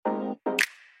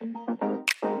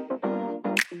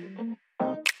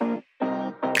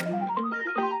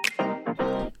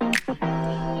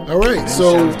All right,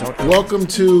 so welcome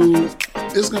to,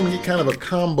 it's going to be kind of a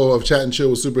combo of Chat and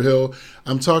Chill with Super Hill.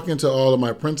 I'm talking to all of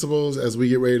my principals as we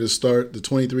get ready to start the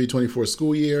 23-24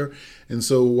 school year. And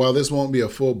so while this won't be a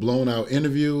full blown out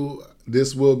interview,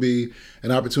 this will be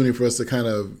an opportunity for us to kind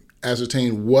of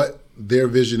ascertain what their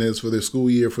vision is for their school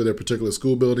year, for their particular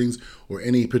school buildings, or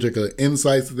any particular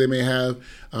insights that they may have.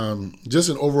 Just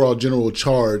an overall general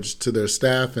charge to their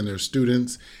staff and their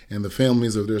students and the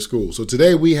families of their school. So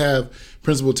today we have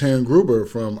Principal Taryn Gruber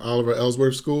from Oliver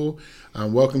Ellsworth School.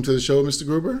 Welcome to the show, Mr.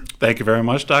 Gruber. Thank you very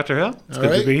much, Dr. Hill. It's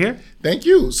good to be here. Thank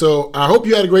you. So I hope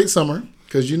you had a great summer,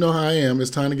 because you know how I am.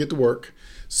 It's time to get to work.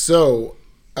 So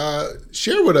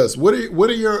share with us, what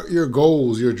are your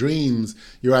goals, your dreams,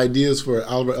 your ideas for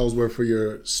Oliver Ellsworth for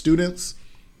your students,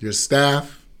 your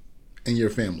staff, and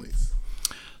your families?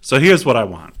 So here's what I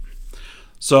want.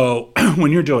 So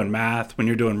when you're doing math, when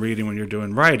you're doing reading, when you're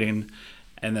doing writing,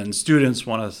 and then students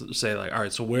want to say, like, all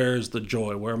right, so where's the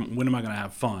joy? When am I going to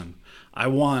have fun? I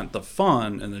want the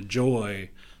fun and the joy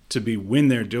to be when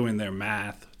they're doing their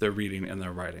math, their reading, and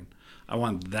their writing. I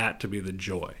want that to be the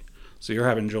joy. So you're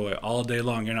having joy all day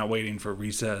long. You're not waiting for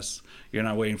recess. You're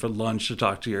not waiting for lunch to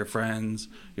talk to your friends.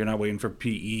 You're not waiting for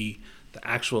PE. The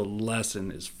actual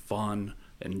lesson is fun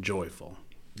and joyful.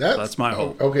 That's my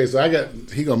hope. Okay, so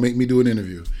he gonna make me do an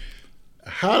interview.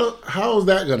 How is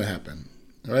that gonna happen?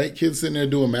 All right, kids sitting there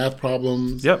doing math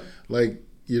problems. Yep. Like,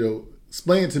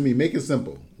 explain it to me. Make it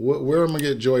simple. Where am I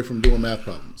gonna get joy from doing math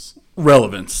problems?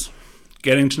 Relevance.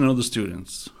 Getting to know the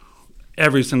students.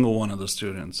 Every single one of the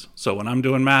students. So when I'm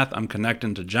doing math, I'm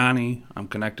connecting to Johnny, I'm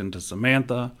connecting to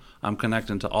Samantha, I'm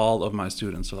connecting to all of my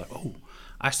students. So like, oh,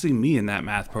 I see me in that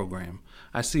math program.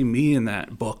 I see me in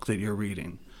that book that you're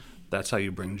reading. That's how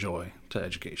you bring joy to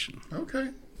education. Okay.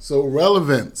 So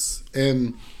relevance.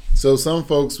 And so some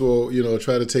folks will,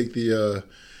 try to take the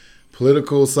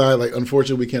political side. Like,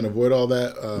 unfortunately, we can't avoid all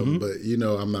that.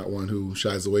 But, I'm not one who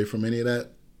shies away from any of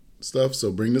that stuff.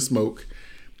 So bring the smoke.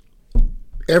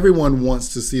 Everyone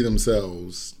wants to see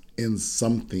themselves in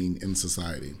something in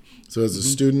society. So as a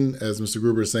student, as Mr.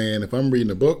 Gruber is saying, if I'm reading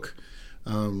a book,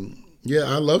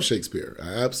 I love Shakespeare.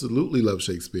 I absolutely love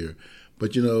Shakespeare.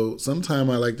 But, sometimes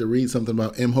I like to read something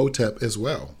about Imhotep as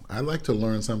well. I like to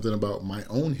learn something about my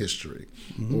own history,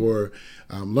 or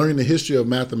learning the history of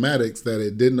mathematics, that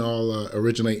it didn't all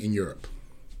originate in Europe.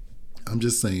 I'm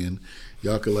just saying,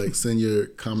 y'all could send your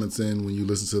comments in when you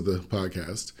listen to the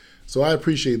podcast. So I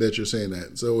appreciate that you're saying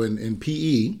that. So in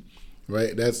PE,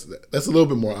 right, that's a little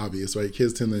bit more obvious, right?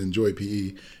 Kids tend to enjoy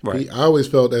PE. Right. I always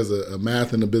felt as a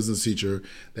math and a business teacher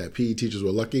that PE teachers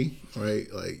were lucky, right?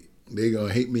 Like, they're going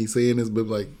to hate me saying this, but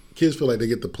kids feel like they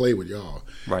get to play with y'all.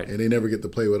 Right. And they never get to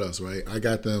play with us, right? I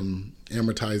got them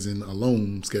amortizing a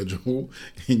loan schedule,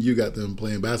 and you got them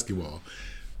playing basketball.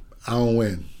 I don't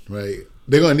win, right?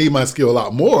 They're going to need my skill a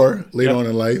lot more later on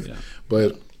in life,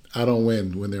 but I don't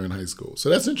win when they're in high school. So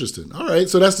that's interesting. All right,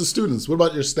 so that's the students. What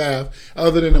about your staff?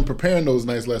 Other than them preparing those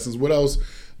nice lessons, what else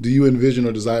do you envision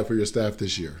or desire for your staff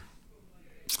this year?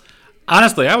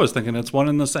 Honestly, I was thinking it's one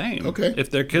and the same. Okay. If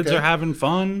their kids are having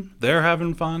fun, they're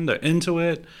having fun, they're into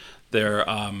it. They're,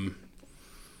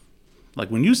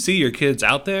 when you see your kids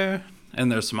out there and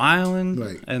they're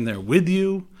smiling and they're with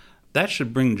you, that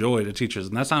should bring joy to teachers.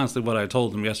 And that's honestly what I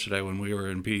told them yesterday when we were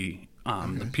in PE,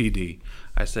 the PD.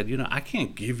 I said, I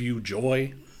can't give you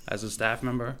joy as a staff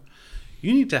member.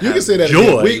 You need to have joy. You can say that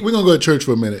joy. Again. We're going to go to church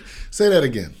for a minute. Say that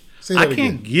again. I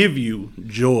can't give you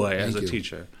joy as a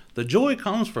teacher. The joy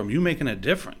comes from you making a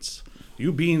difference.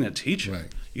 You being a teacher.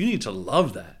 Right. You need to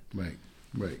love that. Right.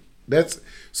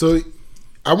 So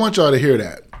I want y'all to hear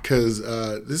that, because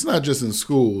it's not just in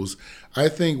schools. I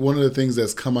think one of the things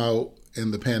that's come out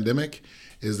in the pandemic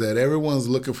is that everyone's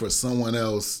looking for someone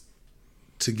else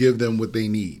to give them what they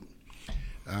need.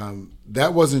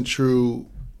 That wasn't true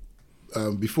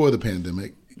before the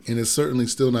pandemic, and it's certainly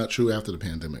still not true after the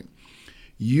pandemic.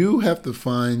 You have to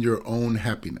find your own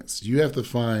happiness. You have to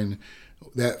find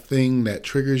that thing that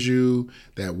triggers you,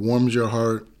 that warms your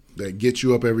heart, that gets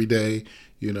you up every day.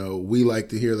 We like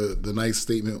to hear the nice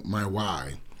statement, my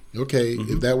why. Okay,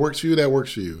 if that works for you, that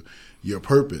works for you. Your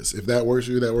purpose, if that works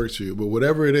for you, that works for you. But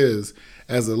whatever it is,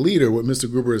 as a leader, what Mr.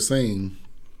 Gruber is saying,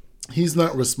 he's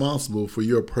not responsible for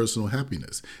your personal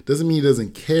happiness. Doesn't mean he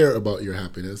doesn't care about your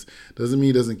happiness. Doesn't mean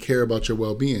he doesn't care about your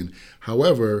well-being.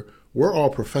 However, we're all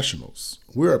professionals.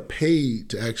 We're paid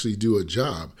to actually do a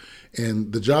job.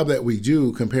 And the job that we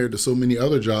do, compared to so many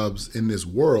other jobs in this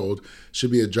world,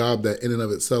 should be a job that in and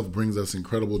of itself brings us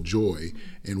incredible joy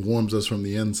and warms us from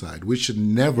the inside. We should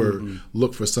never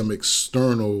look for some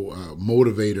external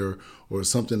motivator or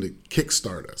something to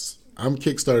kickstart us. I'm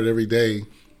kickstarted every day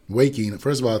waking.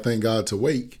 First of all, I thank God to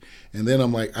wake. And then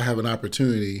I'm like, I have an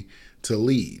opportunity to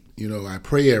lead. I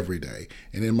pray every day.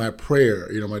 And in my prayer,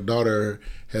 my daughter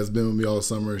has been with me all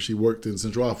summer. She worked in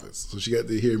central office. So she got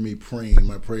to hear me praying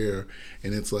my prayer.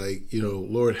 And it's like,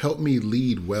 Lord, help me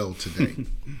lead well today.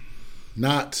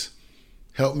 Not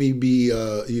help me be,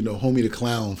 homie the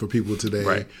clown for people today.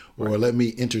 Right. Or let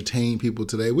me entertain people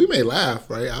today. We may laugh,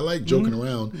 right? I like joking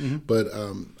around. But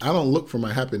I don't look for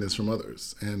my happiness from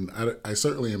others. And I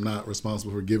certainly am not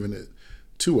responsible for giving it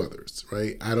to others,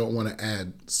 right? I don't want to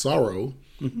add sorrow,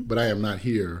 but I am not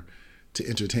here to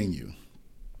entertain you,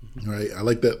 right? I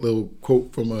like that little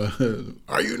quote from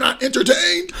 "Are you not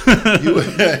entertained?"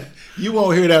 You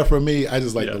won't hear that from me. I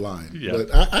just like the line,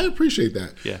 but I appreciate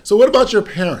that. Yeah. So, what about your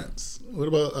parents? What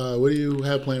about what do you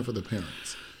have planned for the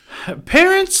parents?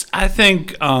 Parents, I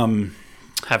think,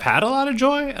 have had a lot of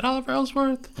joy at Oliver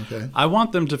Ellsworth. Okay. I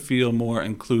want them to feel more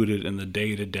included in the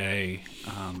day-to-day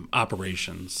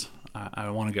operations. I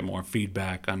want to get more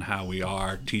feedback on how we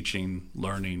are teaching,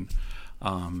 learning.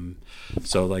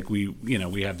 So like we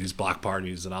have these block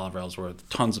parties at Oliver Ellsworth.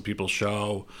 Tons of people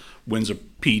show. Windsor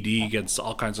PD gets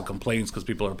all kinds of complaints because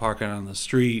people are parking on the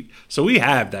street. So we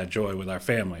have that joy with our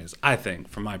families, I think,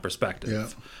 from my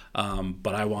perspective. Yeah.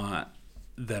 But I want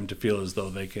them to feel as though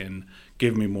they can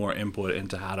give me more input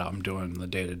into how I'm doing the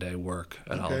day-to-day work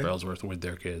at Oliver Ellsworth with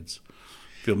their kids.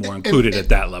 Feel more included at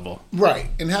that level. Right.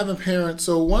 And having parents.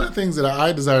 So one of the things that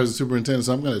I desire as a superintendent,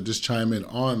 so I'm going to just chime in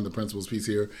on the principal's piece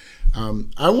here.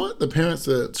 I want the parents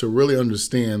to really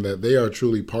understand that they are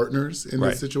truly partners in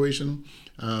this situation.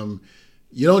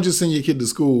 You don't just send your kid to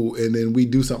school and then we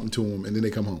do something to them and then they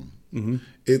come home. Mm-hmm.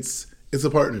 It's a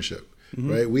partnership,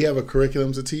 right? We have a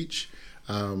curriculum to teach.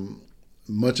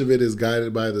 Much of it is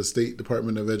guided by the State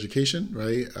Department of Education,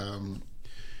 right?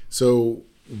 So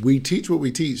we teach what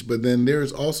we teach, but then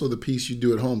there's also the piece you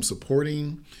do at home,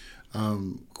 supporting,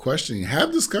 questioning,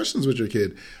 have discussions with your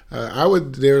kid. I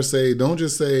would dare say, don't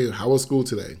just say, how was school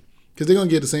today? Because they're going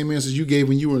to get the same answers you gave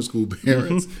when you were in school,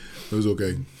 parents. It was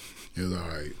okay. It was all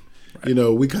right.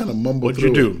 We kind of mumble through.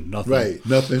 What'd you do? Nothing. Right,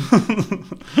 nothing.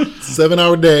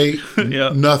 7-hour day,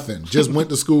 nothing. Just went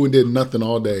to school and did nothing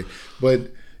all day.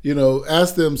 But,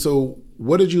 ask them, so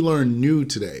what did you learn new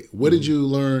today? What did you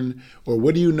learn, or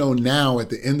what do you know now at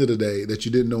the end of the day that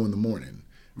you didn't know in the morning,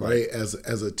 right? As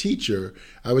a teacher,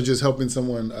 I was just helping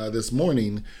someone this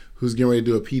morning who's getting ready to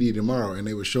do a PD tomorrow, and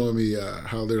they were showing me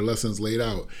how their lessons laid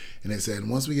out. And they said,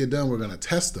 once we get done, we're going to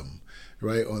test them,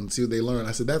 right, and see what they learn.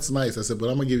 I said, that's nice. I said, but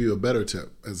I'm going to give you a better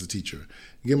tip as a teacher.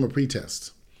 Give them a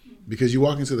pretest. Because you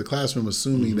walk into the classroom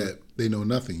assuming that they know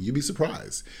nothing. You'd be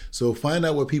surprised. So find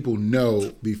out what people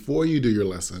know before you do your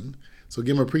lesson. So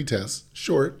give them a pretest,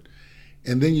 short,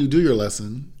 and then you do your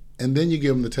lesson, and then you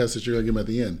give them the test that you're going to give them at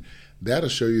the end. That'll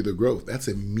show you the growth. That's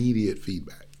immediate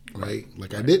feedback, right?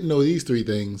 Like I didn't know these 3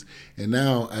 things, and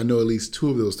now I know at least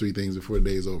 2 of those 3 things before the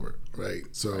day's over, right?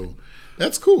 So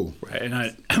that's cool. Right,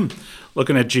 and I'm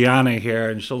looking at Gianna here,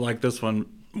 and she'll like this one.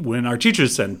 When our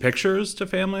teachers send pictures to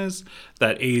families,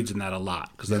 that aids in that a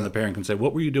lot, because then the parent can say,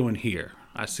 what were you doing here?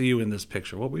 I see you in this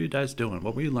picture. What were you guys doing?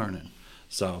 What were you learning?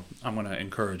 So I'm going to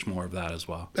encourage more of that as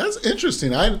well. That's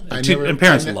interesting. And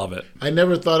parents love it. I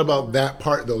never thought about that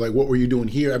part, though. Like, what were you doing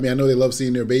here? I mean, I know they love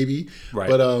seeing their baby. Right.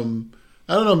 But I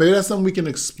don't know. Maybe that's something we can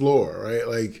explore, right?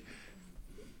 Like,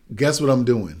 guess what I'm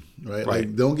doing, right?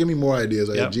 Like, don't give me more ideas.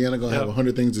 Like, Gianna going to have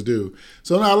 100 things to do.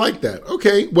 So, no, I like that.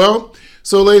 Okay, well,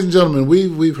 so ladies and gentlemen,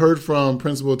 we've heard from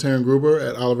Principal Taryn Gruber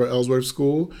at Oliver Ellsworth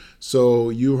School. So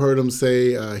you heard him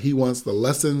say he wants the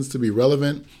lessons to be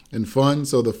relevant and fun.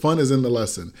 So the fun is in the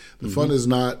lesson. The fun is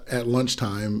not at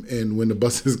lunchtime and when the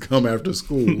buses come after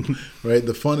school, right?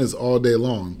 The fun is all day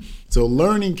long. So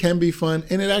learning can be fun,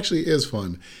 and it actually is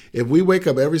fun. If we wake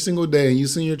up every single day and you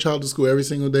send your child to school every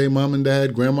single day, mom and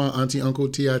dad, grandma, auntie, uncle,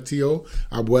 tia, tio,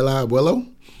 abuela, abuelo,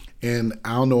 and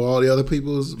I don't know all the other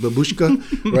people's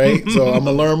babushka, right? So I'm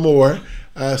going to learn more.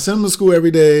 Send them to school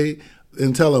every day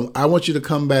and tell them, I want you to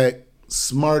come back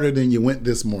smarter than you went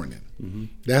this morning. Mm-hmm.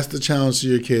 That's the challenge to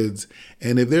your kids.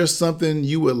 And if there's something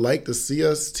you would like to see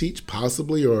us teach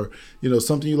possibly, or,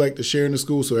 something you like to share in the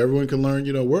school so everyone can learn,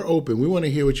 we're open. We want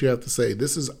to hear what you have to say.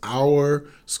 This is our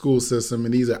school system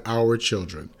and these are our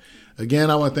children. Again,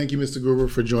 I want to thank you, Mr. Gruber,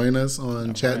 for joining us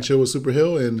on Chat and Chill with Super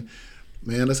Hill. And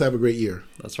man, let's have a great year.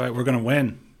 That's right. We're going to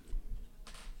win.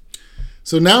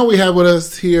 So now we have with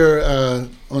us here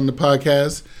on the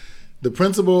podcast the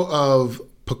principal of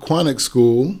Poquonock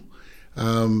School,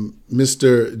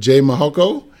 Mr. Jay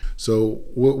Mahoko. So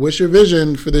what's your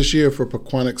vision for this year for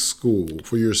Poquonock School,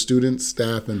 for your students,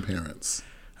 staff, and parents?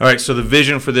 All right, so the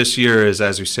vision for this year is,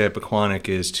 as we say at Poquonock,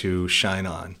 is to shine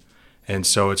on. And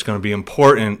so it's going to be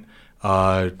important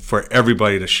for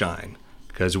everybody to shine,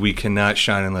 because we cannot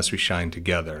shine unless we shine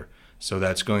together. So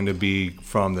that's going to be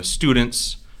from the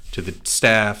students to the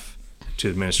staff to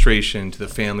administration to the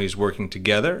families working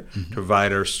together to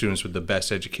provide our students with the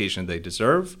best education they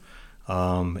deserve,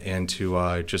 and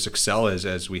to just excel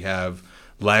as we have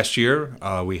last year.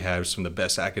 We have some of the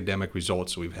best academic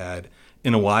results we've had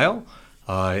in a while,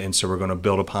 and so we're going to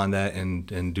build upon that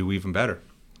and do even better.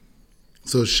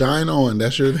 So shine on,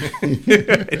 that's your thing.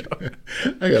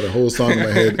 I got a whole song in my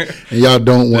head, and y'all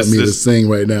don't want me to sing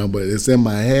right now, but it's in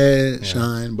my head,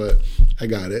 shine, but I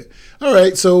got it. All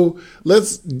right, so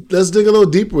let's dig a little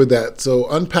deeper with that. So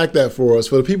unpack that for us.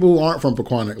 For the people who aren't from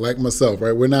Poquonock, like myself,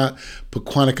 right? We're not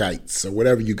Poquonockites or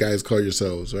whatever you guys call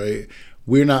yourselves, right?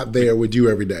 We're not there with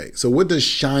you every day. So what does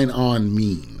shine on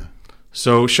mean?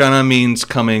 So shine on means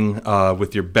coming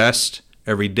with your best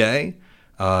every day.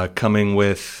 Coming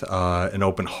with an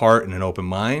open heart and an open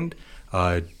mind,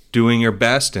 doing your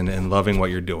best and loving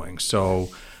what you're doing. So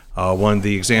one of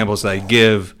the examples that I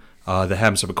give that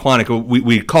happens at Poquonock,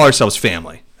 we call ourselves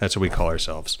family. That's what we call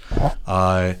ourselves.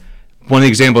 One of the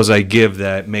examples I give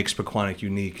that makes Poquonock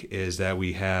unique is that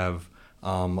we have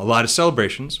a lot of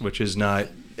celebrations, which is not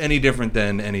any different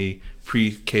than any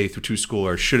pre-K through 2 school,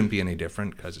 or shouldn't be any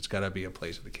different, because it's got to be a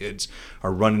place where the kids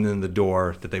are running in the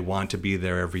door, that they want to be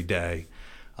there every day.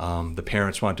 The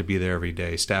parents want to be there every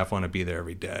day. Staff want to be there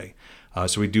every day.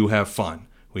 So we do have fun.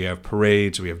 We have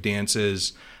parades. We have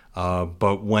dances.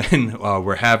 But when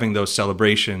we're having those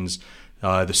celebrations,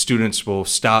 the students will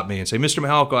stop me and say, "Mr.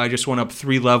 Mihalko, I just went up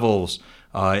 3 levels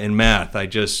in math. I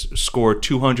just scored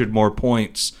 200 more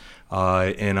points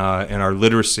in our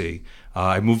literacy.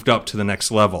 I moved up to the next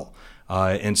level."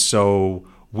 And so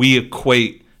we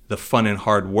equate the fun and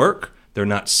hard work. They're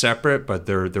not separate, but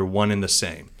they're one and the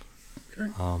same.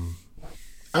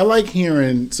 I like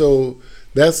hearing, so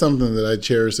that's something that I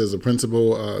cherish as a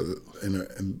principal,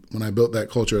 and when I built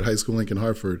that culture at High School Lincoln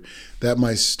Hartford, that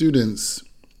my students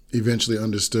eventually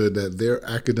understood that their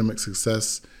academic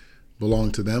success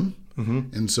belonged to them.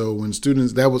 And so when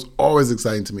students, that was always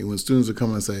exciting to me, when students would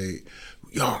come and say,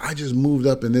 "Yo, I just moved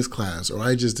up in this class," or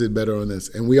 "I just did better on this."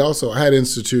 And I had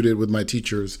instituted with my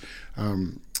teachers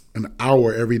an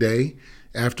hour every day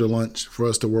after lunch for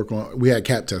us to work on. We had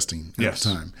CAP testing at the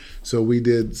time, so we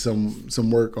did some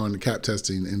work on the CAP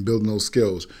testing and building those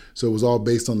skills. So it was all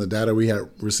based on the data we had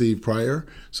received prior.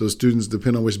 So students,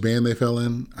 depending on which band they fell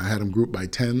in, I had them grouped by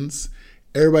tens.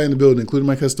 Everybody in the building, including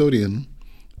my custodian,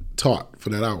 taught for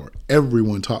that hour.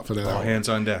 Everyone taught for that hour. All hands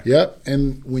on deck. Yep.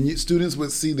 And when students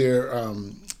would see their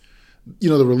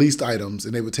the released items,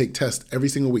 and they would take tests every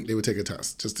single week. They would take a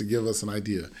test just to give us an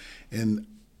idea. And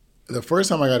the first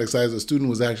time I got excited, the student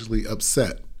was actually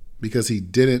upset because he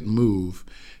didn't move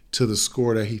to the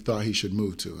score that he thought he should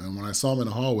move to. And when I saw him in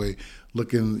the hallway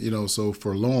looking, so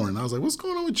forlorn, I was like, "What's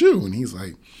going on with you?" And he's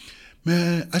like,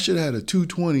 "Man, I should have had a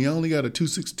 220. I only got a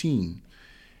 216.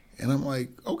 And I'm like,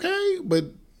 "Okay, but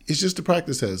it's just a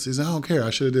practice test." He said, "I don't care. I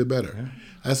should have did better."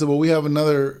 Yeah. I said, "Well, we have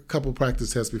another couple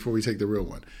practice tests before we take the real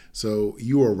one. So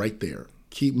you are right there.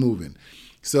 Keep moving."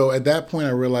 So at that point, I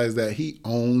realized that he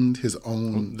owned his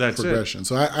own progression.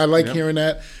 So I like hearing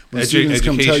that when students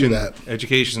come tell you that.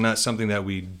 Education is not something that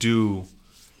we do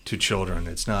to children.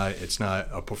 It's not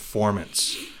a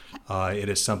performance. It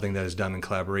is something that is done in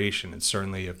collaboration. And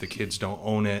certainly if the kids don't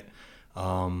own it,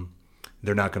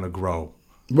 they're not going to grow.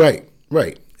 Right.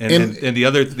 And the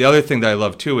other thing that I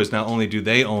love too is not only do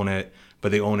they own it,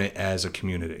 but they own it as a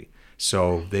community.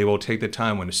 So they will take the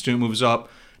time when a student moves up.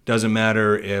 Doesn't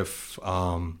matter if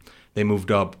they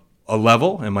moved up a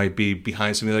level and might be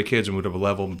behind some of the other kids, or moved up a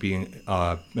level and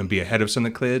be ahead of some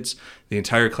of the kids. The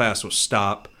entire class will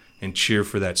stop and cheer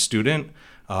for that student.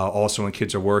 Also, when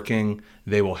kids are working,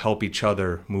 they will help each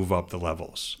other move up the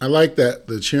levels. I like that,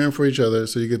 the cheering for each other.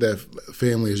 So you get that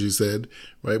family, as you said,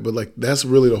 right? But that's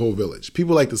really the whole village.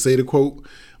 People like to say the quote,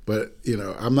 but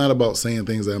I'm not about saying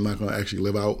things that I'm not going to actually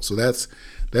live out. So that's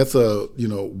a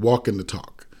walking the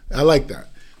talk. I like that.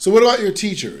 So what about your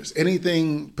teachers?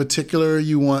 Anything particular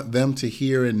you want them to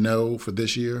hear and know for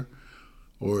this year?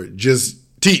 Or just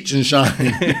teach and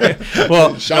shine?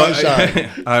 Well, shine.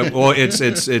 Well,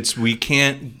 it's we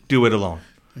can't do it alone.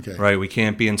 Okay. Right? We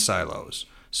can't be in silos.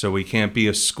 So we can't be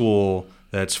a school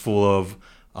that's full of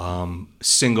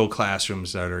single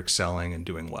classrooms that are excelling and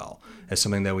doing well. It's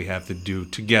something that we have to do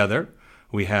together.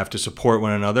 We have to support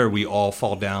one another. We all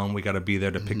fall down. We got to be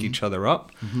there to pick each other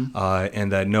up, and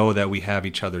that know that we have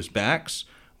each other's backs.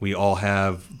 We all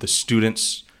have the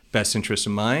students' best interests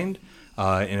in mind,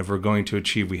 and if we're going to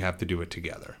achieve, we have to do it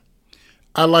together.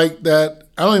 I like that.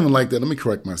 I don't even like that. Let me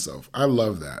correct myself. I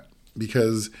love that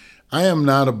because I am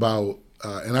not about,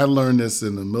 and I learned this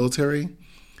in the military,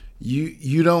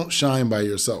 you don't shine by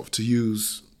yourself, to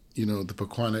use, the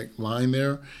Poquonock line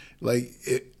there. Like,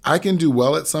 I can do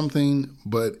well at something,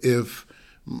 but if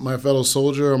my fellow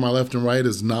soldier on my left and right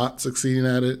is not succeeding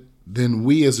at it, then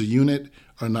we as a unit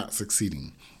are not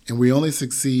succeeding. And we only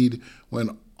succeed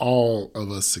when all of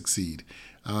us succeed.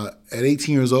 At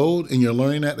 18 years old and you're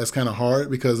learning that's kind of hard,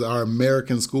 because our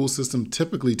American school system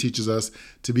typically teaches us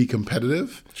to be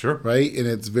competitive. Sure. Right? And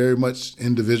it's very much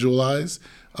individualized,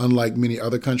 unlike many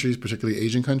other countries, particularly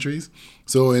Asian countries.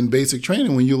 So in basic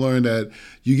training, when you learn that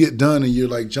you get done and you're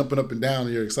like jumping up and down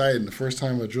and you're excited, and the first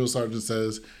time a drill sergeant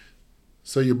says,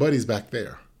 "So your buddy's back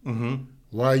there. Mm-hmm.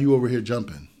 Why are you over here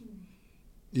jumping?"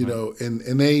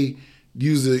 And they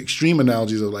use the extreme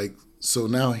analogies of like, so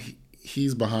now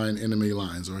he's behind enemy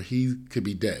lines, or he could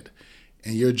be dead,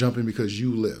 and you're jumping because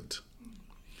you lived.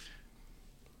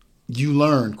 You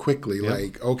learn quickly,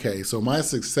 like, okay, so my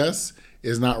success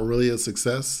is not really a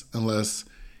success unless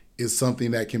it's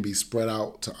something that can be spread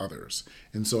out to others.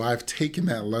 And so I've taken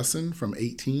that lesson from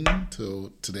 18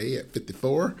 till today at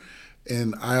 54,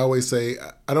 and I always say,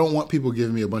 I don't want people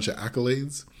giving me a bunch of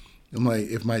accolades. I'm like,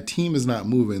 if my team is not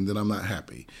moving, then I'm not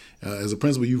happy. As a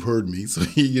principal, you've heard me, so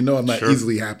I'm not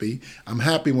easily happy. I'm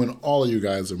happy when all of you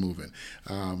guys are moving.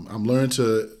 I'm learning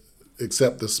to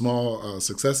accept the small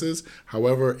successes.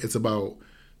 However, it's about,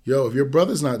 if your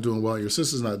brother's not doing well, your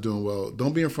sister's not doing well,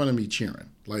 don't be in front of me cheering.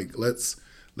 Like, let's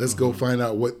go find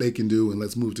out what they can do, and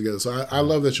let's move together. So I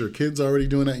love that your kids are already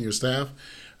doing that, and your staff.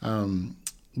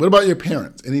 What about your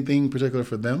parents? Anything particular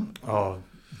for them? Oh,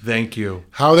 thank you.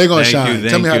 How are they going to shine?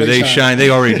 Tell me how they shine.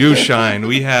 They already do shine.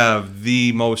 We have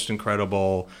the most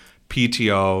incredible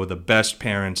PTO, the best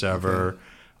parents ever.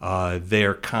 Okay. They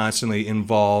are constantly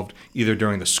involved, either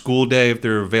during the school day, if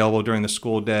they're available during the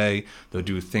school day. They'll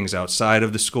do things outside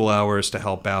of the school hours to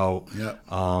help out.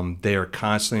 Yep. They are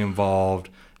constantly involved.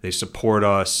 They support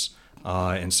us.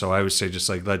 And so I would say just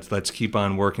like, let's keep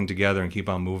on working together and keep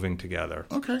on moving together.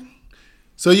 Okay.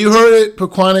 So you heard it,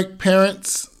 Poquonock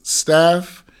parents,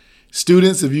 staff,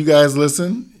 students, if you guys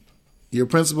listen. Your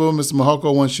principal, Mr.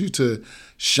 Mahoko, wants you to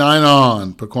shine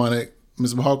on, Poquonock.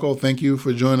 Mr. Mahoko, thank you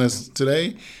for joining us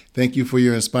today. Thank you for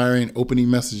your inspiring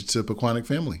opening message to Poquonock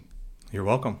family. You're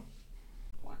welcome.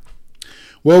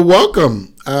 Well,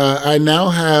 welcome. I now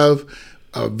have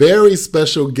a very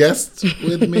special guest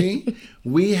with me.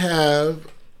 We have,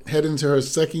 heading to her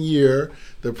second year,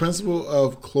 the principal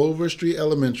of Clover Street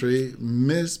Elementary,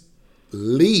 Miss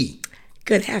Lee.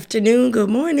 Good afternoon,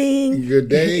 good morning. Good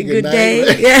day, good night.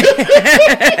 Day.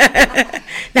 Yeah.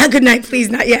 Not good night, please.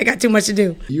 Not yet. I got too much to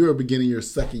do. You are beginning your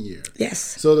second year. Yes.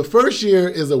 So the first year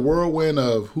is a whirlwind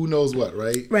of who knows what,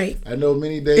 right? Right. I know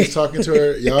many days talking to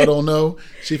her, y'all don't know,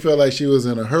 she felt like she was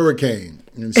in a hurricane.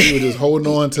 And she was just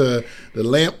holding on to the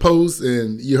lamppost,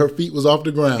 and her feet was off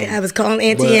the ground. I was calling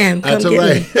Auntie M. Come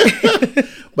get me.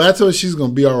 But I told her she's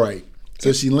going to be all right.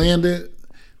 So she landed.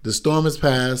 The storm has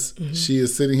passed. Mm-hmm. She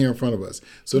is sitting here in front of us.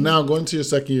 So now, going to your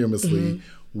second year, Ms. Lee,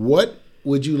 what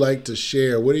would you like to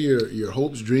share? What are your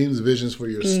hopes, dreams, visions for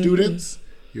your students,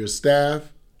 your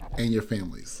staff, and your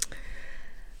families?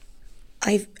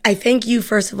 I thank you,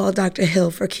 first of all, Dr.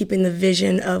 Hill, for keeping the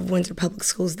vision of Windsor Public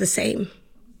Schools the same.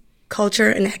 Culture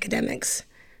and academics,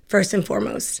 first and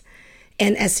foremost,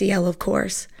 and SEL, of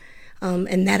course.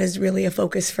 And that is really a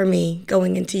focus for me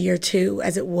going into year 2,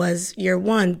 as it was year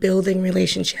 1, building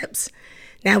relationships.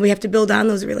 Now we have to build on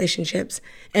those relationships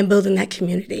and build in that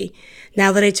community.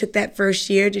 Now that I took that first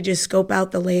year to just scope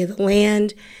out the lay of the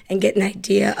land and get an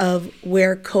idea of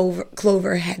where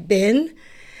Clover had been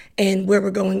and where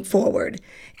we're going forward.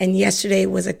 And yesterday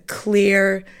was a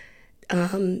clear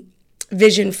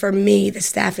vision for me. The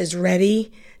staff is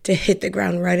ready to hit the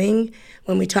ground running.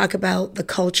 When we talk about the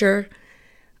culture,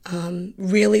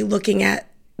 really looking at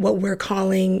what we're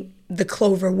calling the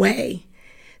Clover way.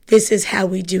 This is how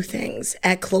we do things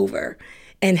at Clover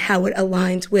and how it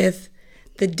aligns with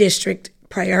the district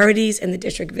priorities and the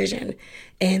district vision.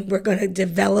 And we're going to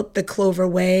develop the Clover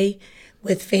way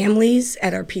with families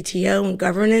at our PTO and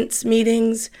governance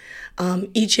meetings.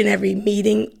 Each and every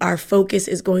meeting, our focus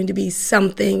is going to be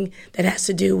something that has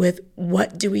to do with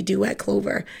what do we do at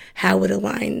Clover, how it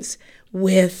aligns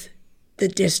with the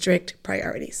district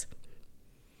priorities.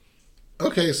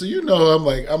 Okay, so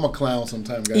I'm a clown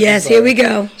sometimes, guys. Yes, here we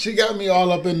go. She got me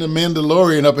all up in the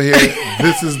Mandalorian up here.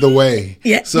 This is the way.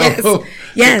 Yes. So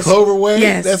Yes. The Clover way.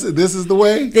 Yes. This is the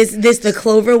way. This the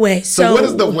Clover way. So what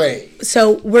is the way?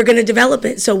 So we're going to develop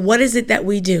it. So what is it that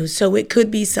we do? So it could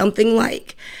be something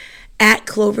like, at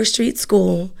Clover Street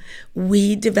School,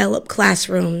 we develop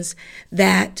classrooms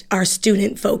that are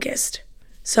student focused.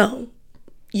 So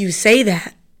you say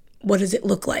that, what does it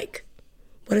look like?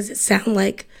 What does it sound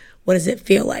like? What does it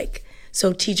feel like?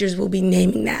 So teachers will be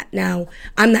naming that. Now,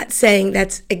 I'm not saying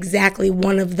that's exactly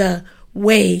one of the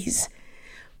ways,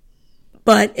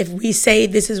 but if we say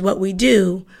this is what we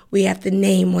do, we have to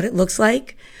name what it looks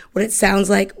like, what it sounds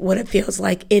like, what it feels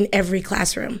like in every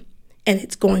classroom. And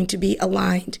it's going to be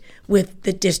aligned with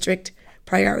the district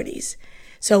priorities.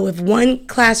 So if one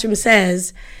classroom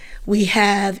says we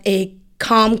have a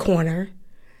calm corner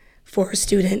for a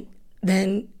student,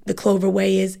 then the Clover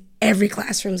way is every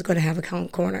classroom is going to have a calm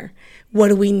corner. What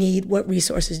do we need? What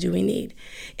resources do we need?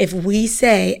 If we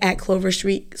say at Clover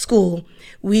Street School,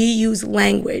 we use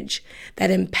language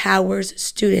that empowers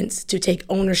students to take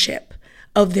ownership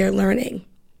of their learning,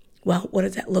 well, what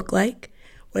does that look like?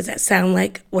 What does that sound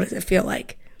like? What does it feel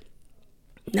like?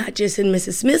 Not just in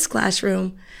Mrs. Smith's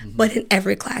classroom, but in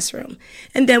every classroom.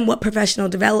 And then what professional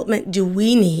development do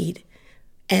we need?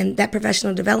 And that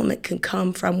professional development can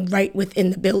come from right within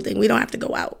the building. We don't have to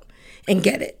go out and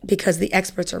get it because the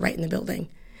experts are right in the building.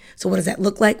 So what does that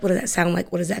look like? What does that sound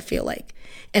like? What does that feel like?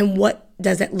 And what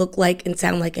does that look like and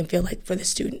sound like and feel like for the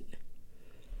student?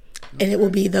 And it will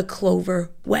be the Clover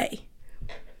way.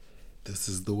 This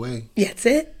is the way. That's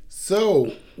it.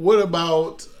 So what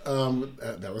about,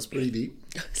 that was pretty deep.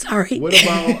 Sorry. What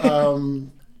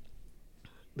about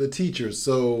the teachers?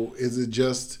 So is it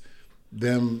just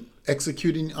them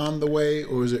executing on the way,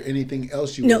 or is there anything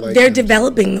else you would like? No, they're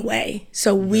developing the way.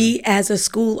 So we as a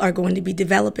school are going to be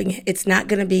developing it. It's not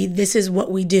going to be, this is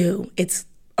what we do. It's,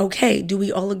 okay, do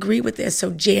we all agree with this?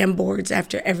 So jam boards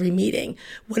after every meeting.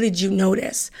 What did you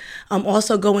notice?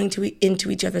 Also going into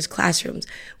each other's classrooms.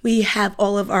 We have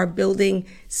all of our building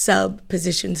sub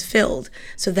positions filled.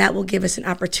 So that will give us an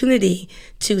opportunity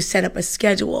to set up a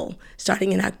schedule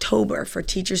starting in October for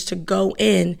teachers to go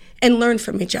in and learn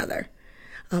from each other.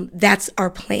 That's our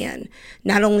plan,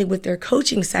 not only with their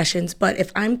coaching sessions, but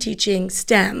if I'm teaching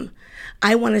STEM,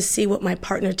 I want to see what my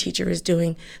partner teacher is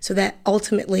doing so that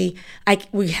ultimately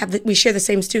we share the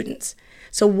same students.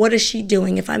 So what is she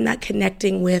doing? If I'm not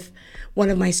connecting with one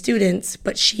of my students,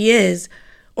 but she is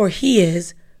or he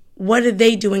is, what are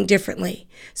they doing differently?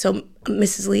 So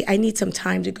Mrs. Lee, I need some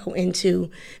time to go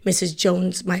into Mrs.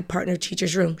 Jones, my partner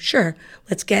teacher's room. Sure,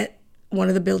 let's get one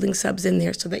of the building subs in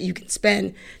there so that you can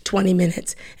spend 20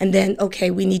 minutes. And then, okay,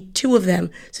 we need 2 of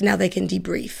them, so now they can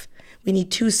debrief. We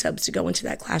need 2 subs to go into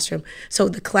that classroom. So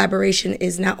the collaboration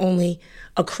is not only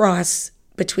across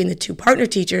between the 2 partner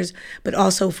teachers, but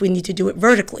also if we need to do it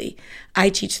vertically. I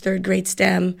teach 3rd grade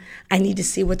STEM. I need to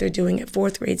see what they're doing at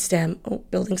 4th grade STEM. Oh,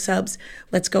 building subs,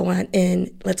 let's go on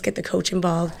in, let's get the coach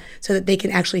involved so that they can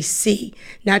actually see,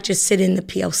 not just sit in the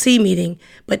PLC meeting,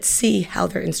 but see how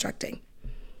they're instructing.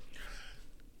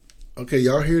 Okay,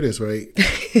 y'all hear this, right?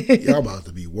 Y'all about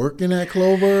to be working at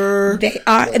Clover. They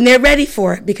are, and they're ready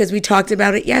for it because we talked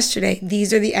about it yesterday.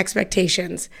 These are the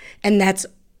expectations, and that's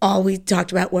all we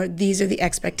talked about were these are the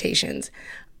expectations.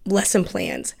 Lesson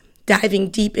plans, diving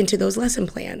deep into those lesson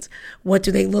plans. What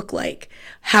do they look like?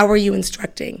 How are you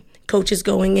instructing? Coaches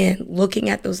going in, looking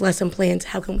at those lesson plans,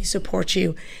 how can we support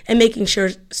you? And making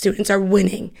sure students are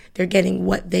winning. They're getting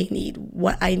what they need,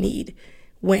 what I need,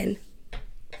 when.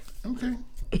 Okay.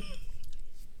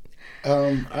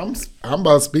 I'm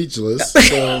about speechless.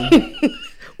 So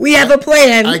we have a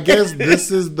plan. I guess this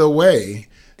is the way.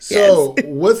 So yes.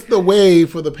 What's the way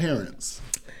for the parents?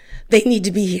 They need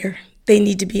to be here. They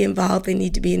need to be involved. They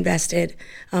need to be invested.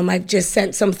 I've just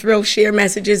sent some thrill share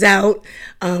messages out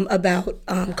about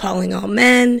calling all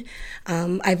men.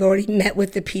 I've already met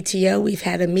with the PTO. We've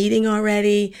had a meeting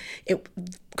already.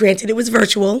 Granted, it was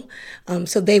virtual.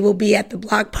 So they will be at the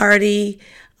block party.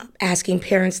 Asking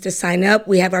parents to sign up.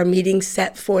 We have our meeting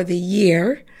set for the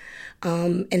year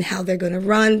and how they're going to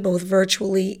run both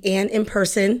virtually and in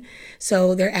person.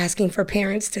 So they're asking for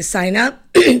parents to sign up,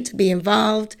 to be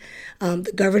involved.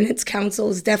 The governance council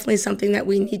is definitely something that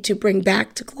we need to bring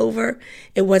back to Clover.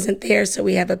 It wasn't there, so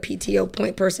we have a PTO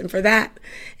point person for that.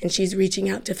 And she's reaching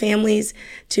out to families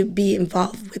to be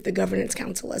involved with the governance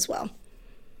council as well.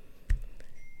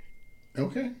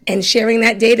 Okay. And sharing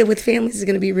that data with families is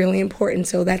going to be really important.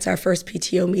 So that's our first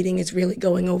PTO meeting, is really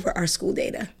going over our school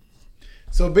data.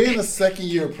 So being a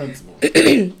second-year principal.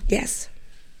 Yes.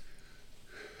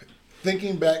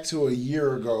 Thinking back to a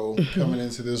year ago, coming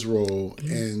into this role,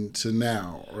 and to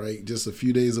now, right, just a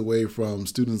few days away from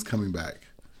students coming back,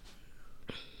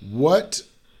 what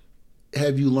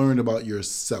have you learned about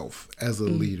yourself as a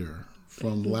leader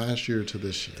from last year to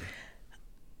this year?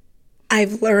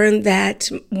 I've learned that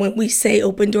when we say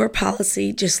open door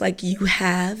policy, just like you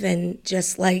have, and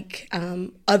just like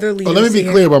other leaders. Oh, let me be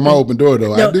clear about my open door,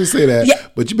 though. No, I do say that, yeah.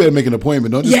 but you better make an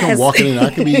appointment. Don't just come walking in. I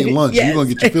can be eating lunch. Yes. You're going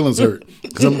to get your feelings hurt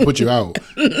because I'm going to put you out.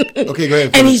 Okay, go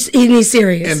ahead. And he's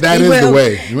serious. And that he is the will.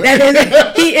 way.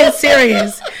 He is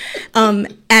serious.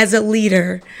 As a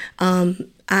leader,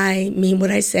 I mean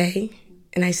what I say,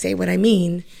 and I say what I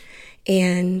mean.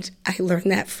 And I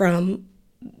learned that from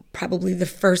probably the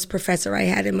first professor I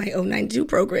had in my 092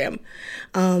 program.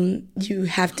 You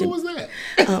have to. Who was that?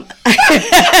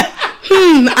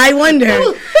 I wonder.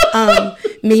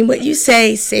 Mean what you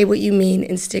say what you mean,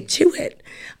 and stick to it.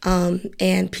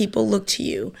 And people look to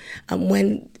you.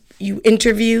 When you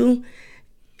interview,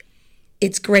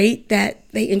 it's great that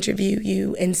they interview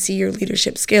you and see your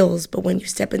leadership skills, but when you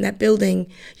step in that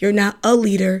building, you're not a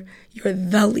leader, you're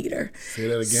the leader. Say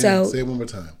that again. So say it one more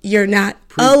time. You're not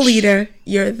a leader,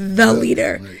 you're the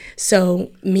leader. Right.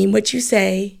 So mean what you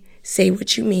say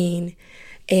what you mean,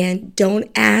 and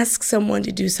don't ask someone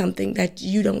to do something that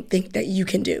you don't think that you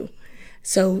can do.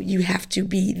 So you have to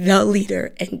be the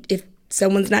leader, and if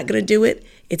someone's not going to do it,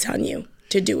 it's on you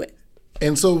to do it.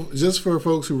 And so just for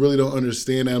folks who really don't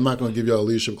understand, I'm not going to give y'all a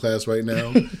leadership class right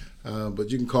now,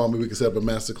 but you can call me. We can set up a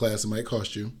master class. It might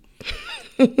cost you.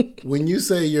 When you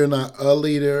say you're not a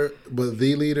leader, but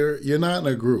the leader, you're not in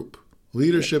a group.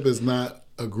 Leadership is not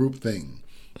a group thing.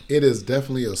 It is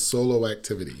definitely a solo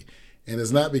activity. And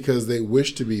it's not because they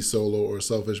wish to be solo or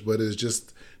selfish, but it's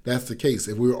just that's the case.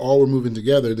 If we all were moving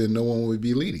together, then no one would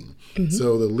be leading. Mm-hmm.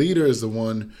 So the leader is the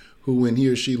one who, when he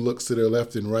or she looks to their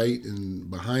left and right and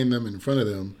behind them, in front of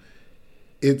them,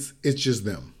 it's just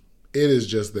them. It is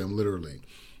just them, literally.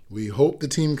 We hope the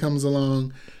team comes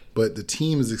along, but the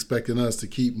team is expecting us to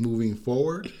keep moving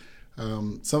forward.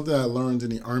 Something I learned in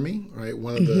the Army, right?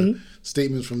 One of the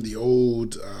statements from the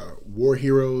old war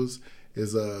heroes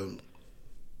is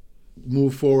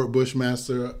move forward,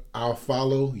 Bushmaster, I'll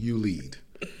follow, you lead.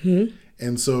 Mm-hmm.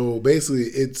 And so basically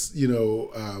it's,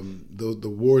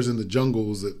 the wars in the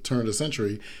jungles that turned a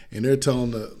century, and they're telling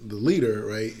the leader,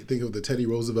 right, think of the Teddy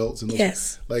Roosevelts and those,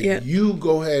 yes. You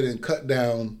go ahead and cut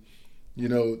down,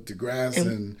 the grass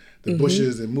and the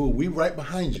bushes and move. We right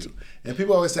behind you. And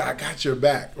people always say, I got your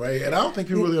back, right? And I don't think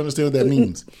people really understand what that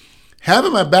means.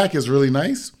 Having my back is really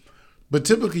nice, but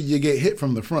typically you get hit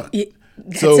from the front.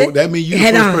 That means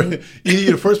either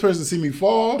you're the first person to see me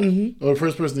fall or the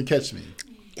first person to catch me.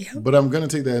 Yep. But I'm going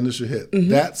to take that initial hit. Mm-hmm.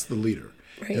 That's the leader.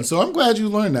 Right. And so I'm glad you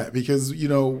learned that because,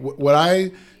 what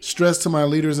I stress to my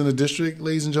leaders in the district,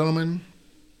 ladies and gentlemen,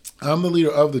 I'm the leader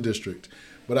of the district,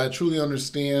 but I truly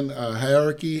understand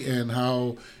hierarchy and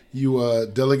how you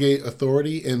delegate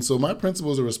authority. And so my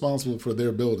principals are responsible for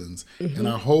their buildings, and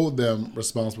I hold them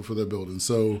responsible for their buildings.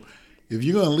 So if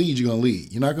you're going to lead, you're going to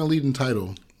lead. You're not going to lead in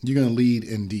title. You're going to lead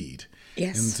in deed.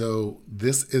 Yes. And so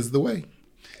this is the way.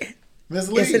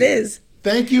 Ms. Lee. Yes, it is.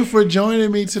 Thank you for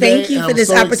joining me today. Thank you for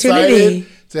this opportunity.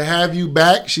 To have you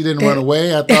back. She didn't run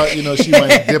away. I thought, she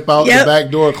might dip out the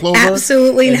back door of Clover.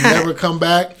 Absolutely and not. Never come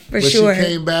back. But sure. She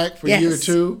came back for year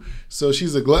 2. So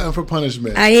she's a glutton for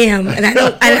punishment. I am. And I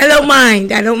don't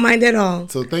mind. I don't mind at all.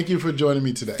 So thank you for joining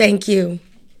me today. Thank you.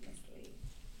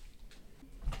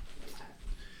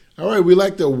 All right. We'd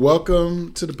like to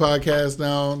welcome to the podcast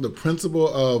now the principal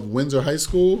of Windsor High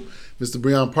School, Mr.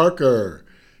 Breon Parker.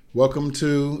 Welcome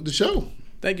to the show.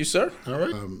 Thank you, sir. All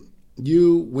right.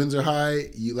 Windsor High,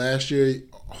 last year,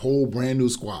 a whole brand new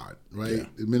squad, right? Yeah.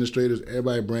 Administrators,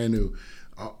 everybody brand new.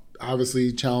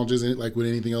 Obviously, challenges in it, like with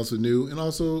anything else with new, and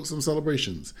also some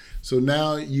celebrations. So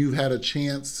now you've had a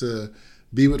chance to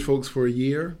be with folks for a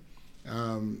year.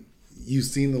 You've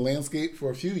seen the landscape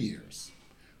for a few years.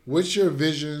 What's your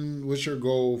vision, what's your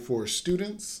goal for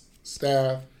students,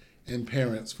 staff, and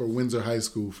parents for Windsor High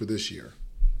School for this year?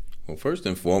 Well, first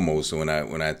and foremost, when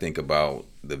I think about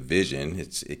the vision,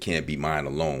 it can't be mine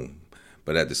alone.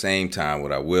 But at the same time,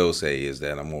 what I will say is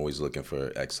that I'm always looking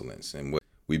for excellence. And what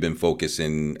we've been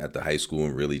focusing at the high school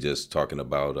and really just talking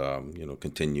about,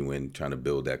 continuing trying to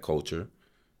build that culture,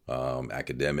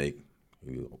 academic.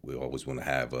 We always want to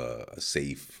have a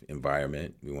safe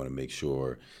environment. We want to make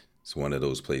sure it's one of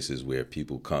those places where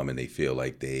people come and they feel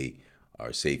like they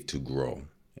are safe to grow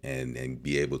and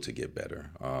be able to get better.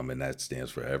 And that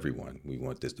stands for everyone. We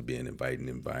want this to be an inviting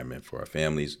environment for our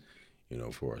families,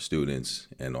 for our students,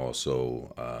 and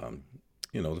also,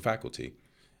 the faculty.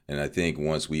 And I think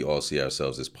once we all see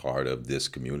ourselves as part of this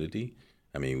community,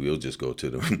 we'll just go to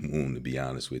the moon, to be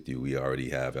honest with you. We already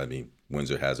have,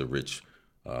 Windsor has a rich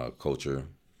culture.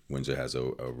 Windsor has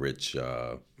a rich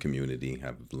community.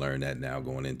 I've learned that now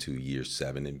going into year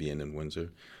 7 and being in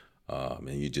Windsor.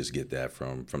 And you just get that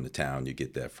from the town. You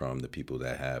get that from the people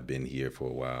that have been here for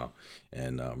a while.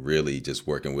 And really just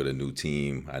working with a new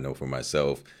team. I know for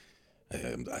myself,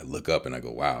 I look up and I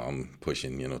go, wow, I'm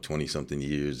pushing, 20-something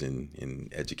years in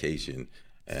education.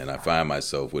 And I find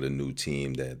myself with a new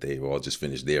team that they all just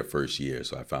finished their first year.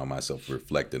 So I found myself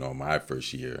reflecting on my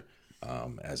first year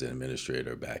as an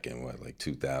administrator back in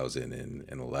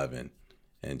 2011.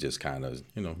 And just kind of,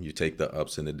 you take the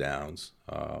ups and the downs.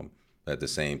 At the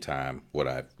same time, what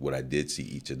I did see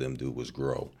each of them do was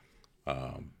grow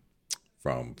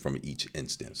from each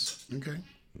instance. Okay.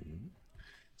 Mm-hmm.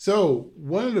 So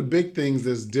one of the big things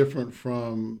that's different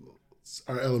from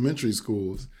our elementary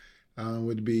schools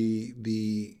would be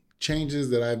the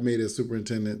changes that I've made as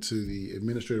superintendent to the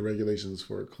administrative regulations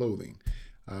for clothing.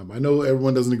 I know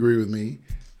everyone doesn't agree with me.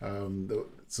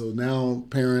 So now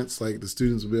parents, like the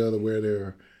students, will be able to wear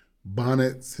their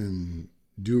bonnets and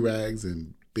do-rags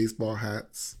and baseball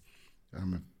hats,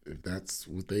 if that's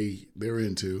what they're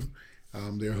into.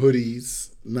 Their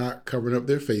hoodies not covering up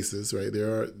their faces, right?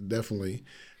 There are definitely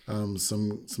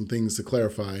some things to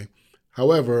clarify.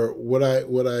 However, what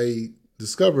I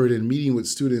discovered in meeting with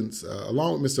students,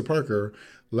 along with Mr. Parker,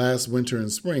 last winter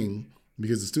and spring,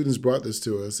 because the students brought this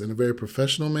to us in a very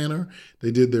professional manner.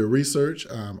 They did their research.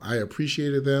 I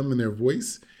appreciated them and their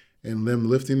voice and them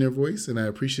lifting their voice, and I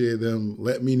appreciated them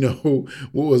letting me know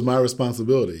what was my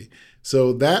responsibility.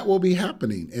 So that will be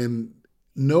happening, and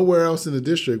nowhere else in the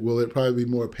district will it probably be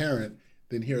more apparent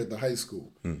than here at the high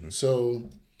school. Mm-hmm. So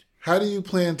how do you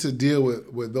plan to deal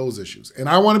with those issues? And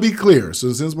I want to be clear.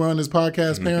 So since we're on this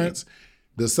podcast, mm-hmm. parents,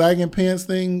 the sagging pants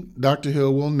thing, Dr.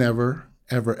 Hill will never,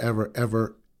 ever, ever,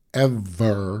 ever,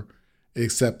 ever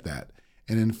accept that.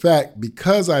 And in fact,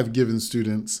 because I've given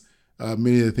students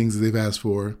many of the things that they've asked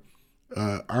for,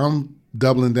 I'm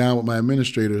doubling down with my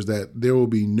administrators that there will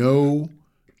be no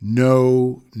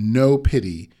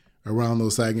pity around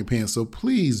those sagging pants. So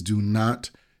please do not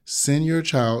send your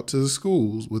child to the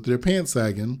schools with their pants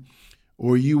sagging,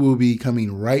 or you will be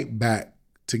coming right back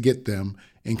to get them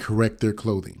and correct their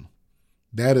clothing.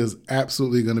 That is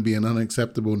absolutely going to be an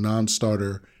unacceptable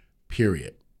non-starter,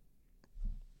 period.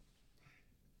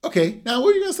 Okay, now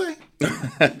what are you going to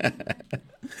say?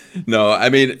 No, I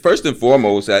mean, first and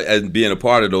foremost, as being a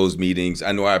part of those meetings,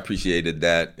 I know I appreciated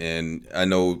that. And I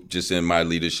know just in my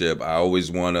leadership, I always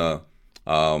want to,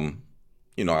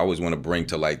 bring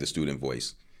to light the student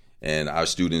voice. And our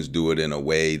students do it in a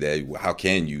way that, how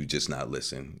can you just not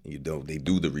listen? They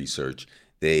do the research.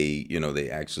 They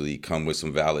actually come with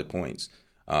some valid points.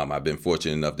 I've been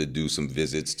fortunate enough to do some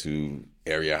visits to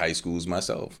area high schools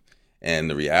myself. And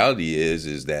the reality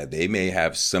is that they may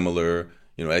have similar,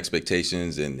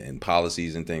 expectations and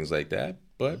policies and things like that,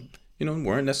 but,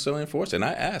 weren't necessarily enforced. And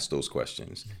I asked those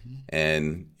questions. Mm-hmm.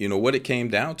 And, what it came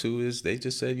down to is they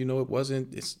just said, it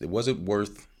wasn't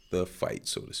worth the fight,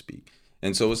 so to speak.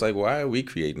 And so it's like, why are we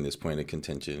creating this point of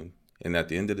contention? And at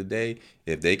the end of the day,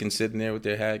 if they can sit in there with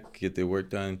their hat, get their work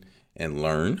done and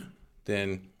learn,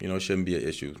 then, it shouldn't be an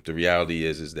issue. The reality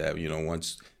is that,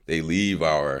 once they leave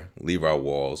our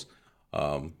walls,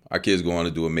 our kids go on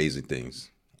to do amazing things.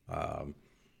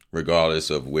 Regardless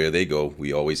of where they go,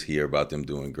 we always hear about them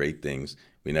doing great things.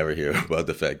 We never hear about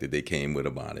the fact that they came with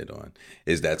a bonnet on.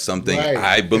 Is that something right.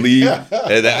 I believe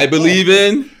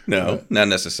in? No, not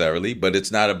necessarily, but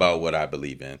it's not about what I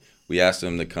believe in. We ask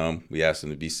them to come. We ask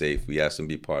them to be safe. We ask them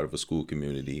to be part of a school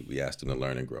community. We ask them to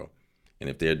learn and grow. And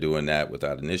if they're doing that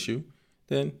without an issue,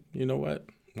 then you know what?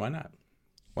 Why not?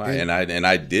 Why? And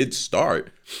I did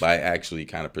start by actually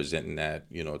kind of presenting that,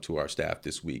 to our staff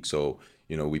this week. So,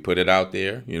 we put it out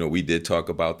there. We did talk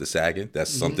about the sagging.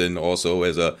 That's mm-hmm. something also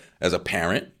as a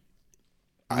parent,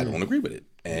 I don't agree with it.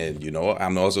 And,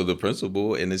 I'm also the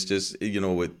principal. And it's just,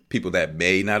 with people that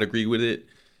may not agree with it,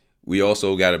 we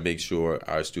also got to make sure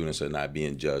our students are not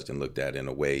being judged and looked at in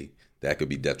a way that could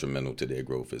be detrimental to their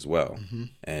growth as well. Mm-hmm.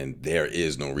 And there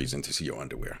is no reason to see your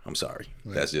underwear. I'm sorry.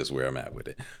 Right. That's just where I'm at with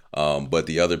it. But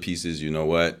the other pieces,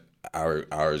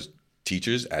 our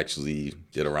teachers actually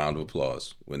did a round of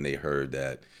applause when they heard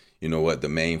that, the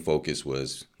main focus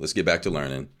was, let's get back to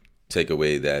learning, take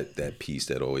away that piece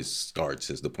that always starts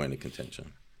as the point of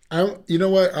contention. So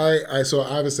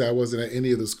obviously I wasn't at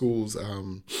any of the schools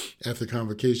after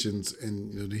convocations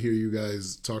and to hear you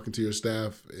guys talking to your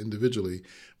staff individually,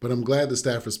 but I'm glad the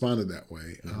staff responded that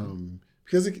way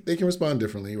because they can respond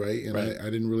differently, right? And right. I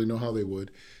didn't really know how they would.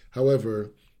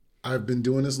 However, I've been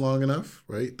doing this long enough,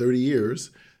 right? 30 years.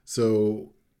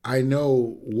 So I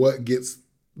know what gets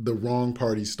the wrong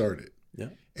party started. Yeah.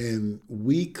 And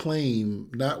we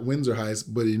claim, not Windsor High,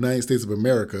 but the United States of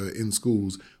America in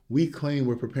schools, we claim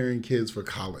we're preparing kids for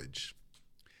college.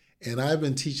 And I've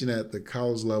been teaching at the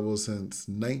college level since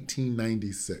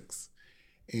 1996.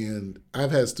 And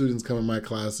I've had students come in my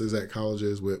classes at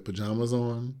colleges with pajamas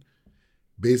on,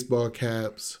 baseball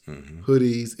caps,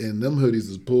 hoodies, and them hoodies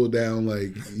was pulled down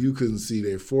like you couldn't see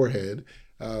their forehead.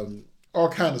 All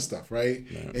kind of stuff, right?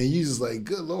 Yeah. And you just like,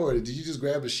 good Lord, did you just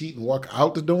grab a sheet and walk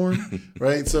out the dorm?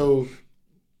 Right? So,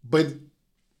 but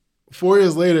 4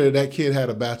 years later, that kid had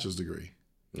a bachelor's degree.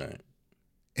 Right.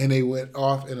 And they went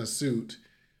off in a suit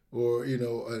or, you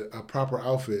know, a proper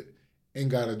outfit and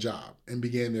got a job and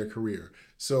began their career.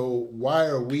 So why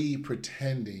are we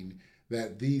pretending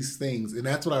that these things, and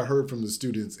that's what I heard from the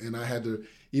students, and I had to,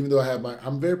 even though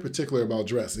I'm very particular about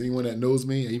dress. Anyone that knows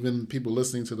me, even people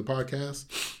listening to the podcast,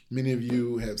 many of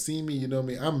you have seen me, you know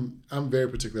me, I'm very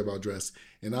particular about dress,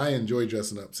 and I enjoy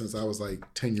dressing up since I was like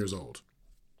 10 years old.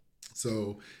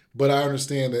 So, but I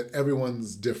understand that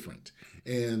everyone's different.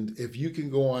 And if you can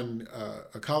go on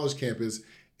a college campus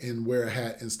and wear a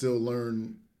hat and still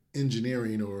learn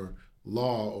engineering or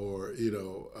law or, you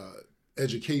know,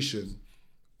 education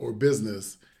or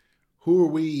business, who are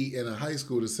we in a high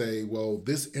school to say, well,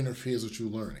 this interferes with you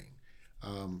learning?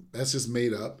 That's just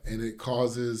made up, and it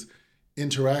causes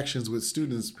interactions with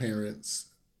students'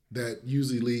 parents that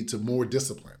usually lead to more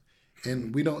discipline.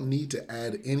 And we don't need to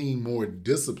add any more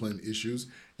discipline issues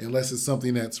unless it's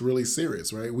something that's really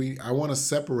serious, right? I want to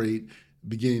separate,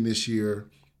 beginning this year,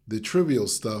 the trivial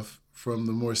stuff from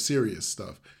the more serious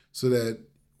stuff so that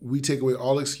we take away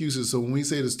all excuses. So when we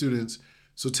say to students,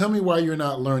 so tell me why you're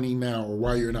not learning now or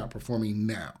why you're not performing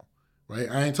now, right?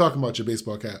 I ain't talking about your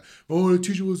baseball cap. Oh, the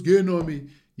teacher was getting on me.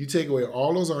 You take away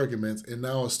all those arguments, and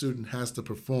now a student has to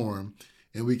perform,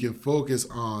 and we can focus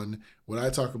on what I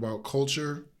talk about,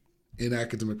 culture and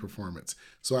academic performance.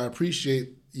 So I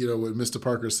appreciate, you know, what Mr.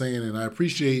 Parker's saying, and I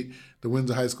appreciate the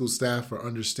Windsor High School staff for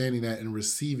understanding that and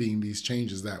receiving these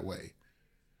changes that way.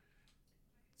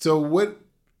 So we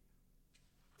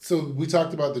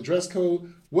talked about the dress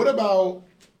code. What about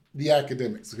the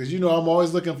academics? Because, you know, I'm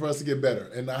always looking for us to get better.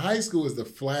 And the high school is the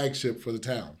flagship for the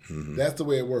town. Mm-hmm. That's the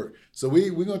way it works. So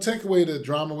we're going to take away the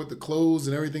drama with the clothes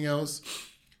and everything else.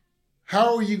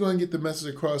 How are you going to get the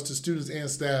message across to students and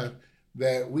staff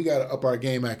that we got to up our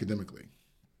game academically?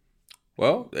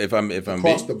 Well, if I'm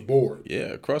across the board.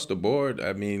 Yeah, across the board.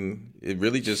 I mean, it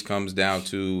really just comes down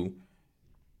to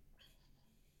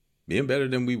being better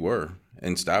than we were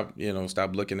and stop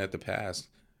looking at the past.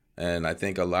 And I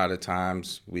think a lot of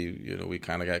times we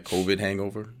kind of got COVID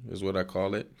hangover is what I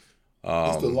call it.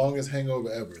 It's the longest hangover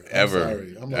ever.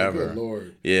 Sorry. I'm like, good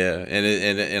Lord. Yeah,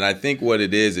 and I think what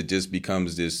it is, it just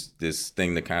becomes this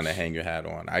thing to kind of hang your hat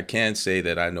on. I can say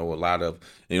that I know a lot of,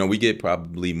 we get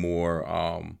probably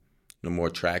more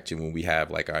traction when we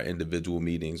have like our individual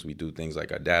meetings. We do things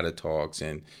like our data talks,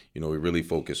 and we really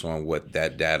focus on what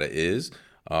that data is,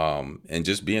 and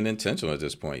just being intentional at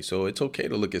this point. So it's okay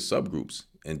to look at subgroups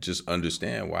and just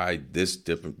understand why this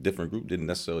different group didn't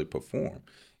necessarily perform.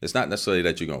 It's not necessarily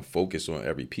that you're going to focus on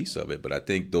every piece of it, but I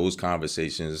think those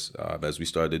conversations, as we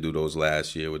started to do those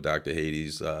last year with Dr.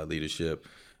 Hady's leadership,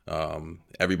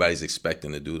 everybody's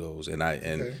expecting to do those. And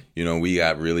we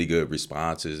got really good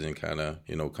responses and kind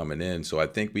of, coming in. So I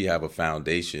think we have a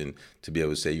foundation to be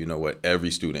able to say, you know what,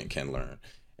 every student can learn.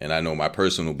 And I know my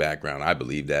personal background, I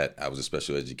believe that I was a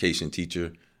special education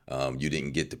teacher. You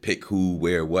didn't get to pick who,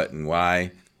 where, what, and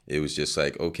why. It was just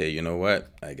like, okay, you know what?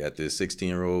 I got this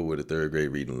 16-year-old with a third grade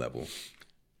reading level.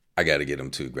 I got to get him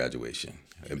to graduation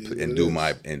and do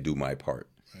my part.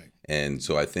 Right. And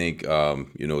so I think,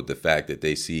 the fact that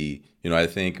they see, I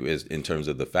think in terms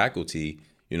of the faculty,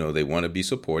 they want to be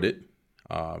supported.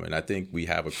 And I think we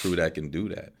have a crew that can do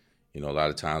that. A lot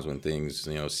of times when things,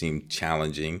 seem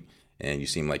challenging and you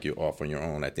seem like you're off on your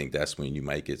own, I think that's when you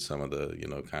might get some of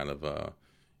the,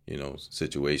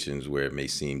 situations where it may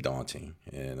seem daunting.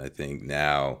 And I think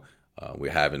now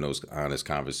we're having those honest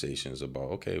conversations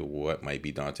about, okay, what might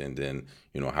be daunting, then,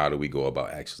 how do we go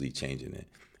about actually changing it?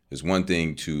 It's one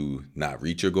thing to not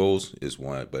reach your goals,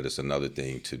 but it's another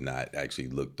thing to not actually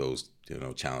look those,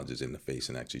 challenges in the face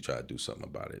and actually try to do something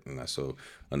about it. And so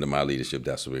under my leadership,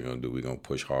 that's what we're going to do. We're going to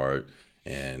push hard.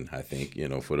 And I think,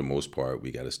 for the most part,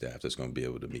 we got a staff that's going to be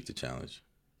able to meet the challenge.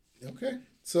 Okay.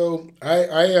 So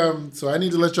I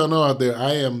need to let y'all know out there,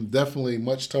 I am definitely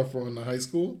much tougher on the high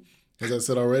school. As I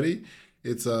said already,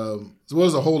 there's a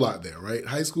whole lot there, right?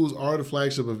 High schools are the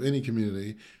flagship of any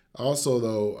community. Also,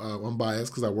 though, I'm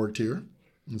biased because I worked here.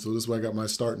 And so this is where I got my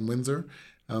start in Windsor.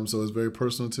 So it's very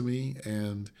personal to me.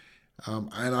 And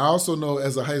I also know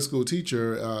as a high school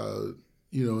teacher,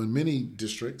 in many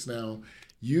districts now,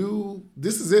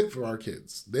 this is it for our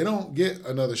kids. They don't get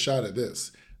another shot at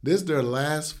this. This is their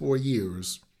last 4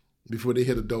 years before they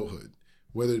hit adulthood,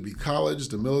 whether it be college,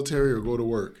 the military, or go to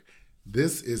work.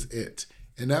 This is it.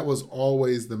 And that was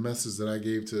always the message that I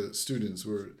gave to students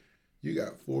were, you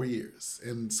got 4 years.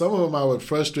 And some of them I would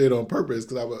frustrate on purpose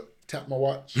because I would tap my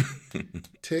watch,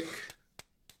 tick,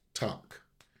 tock.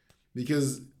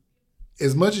 Because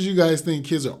as much as you guys think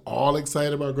kids are all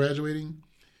excited about graduating,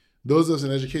 those of us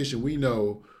in education, we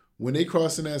know when they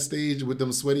cross in that stage with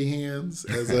them sweaty hands,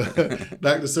 as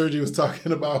Dr. Sergi was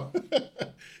talking about,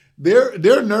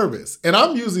 they're nervous. And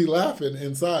I'm usually laughing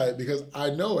inside because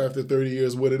I know after 30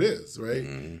 years what it is, right?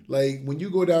 Mm-hmm. Like when you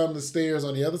go down the stairs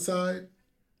on the other side,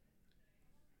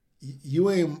 you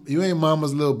ain't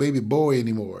mama's little baby boy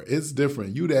anymore. It's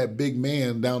different. You that big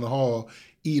man down the hall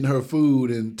eating her food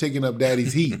and taking up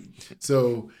daddy's heat.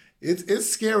 So it's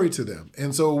scary to them.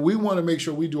 And so we want to make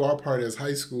sure we do our part as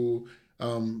high school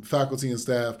faculty and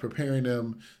staff, preparing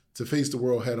them to face the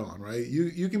world head on, right?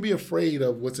 You can be afraid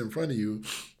of what's in front of you,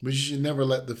 but you should never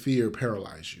let the fear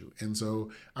paralyze you. And so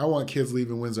I want kids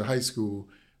leaving Windsor High School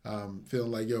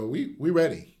feeling like, yo, we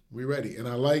ready. We ready. And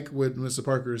I like what Mr.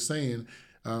 Parker is saying,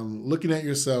 looking at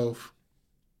yourself,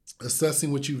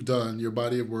 assessing what you've done, your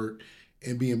body of work,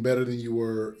 and being better than you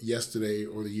were yesterday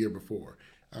or the year before.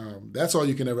 That's all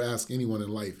you can ever ask anyone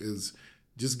in life is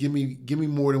just give me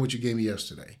more than what you gave me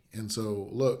yesterday. And so,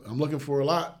 look, I'm looking for a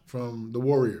lot from the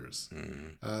Warriors.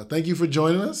 Mm-hmm. Thank you for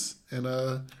joining us. And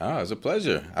it's a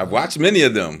pleasure. I've watched many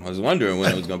of them. I was wondering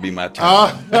when it was going to be my turn.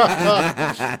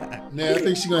 Man, I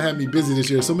think she's going to have me busy this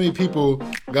year. So many people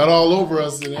got all over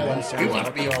us. And they're like,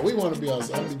 we want to be on.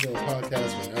 So I'm going to be doing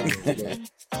podcasts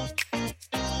forever.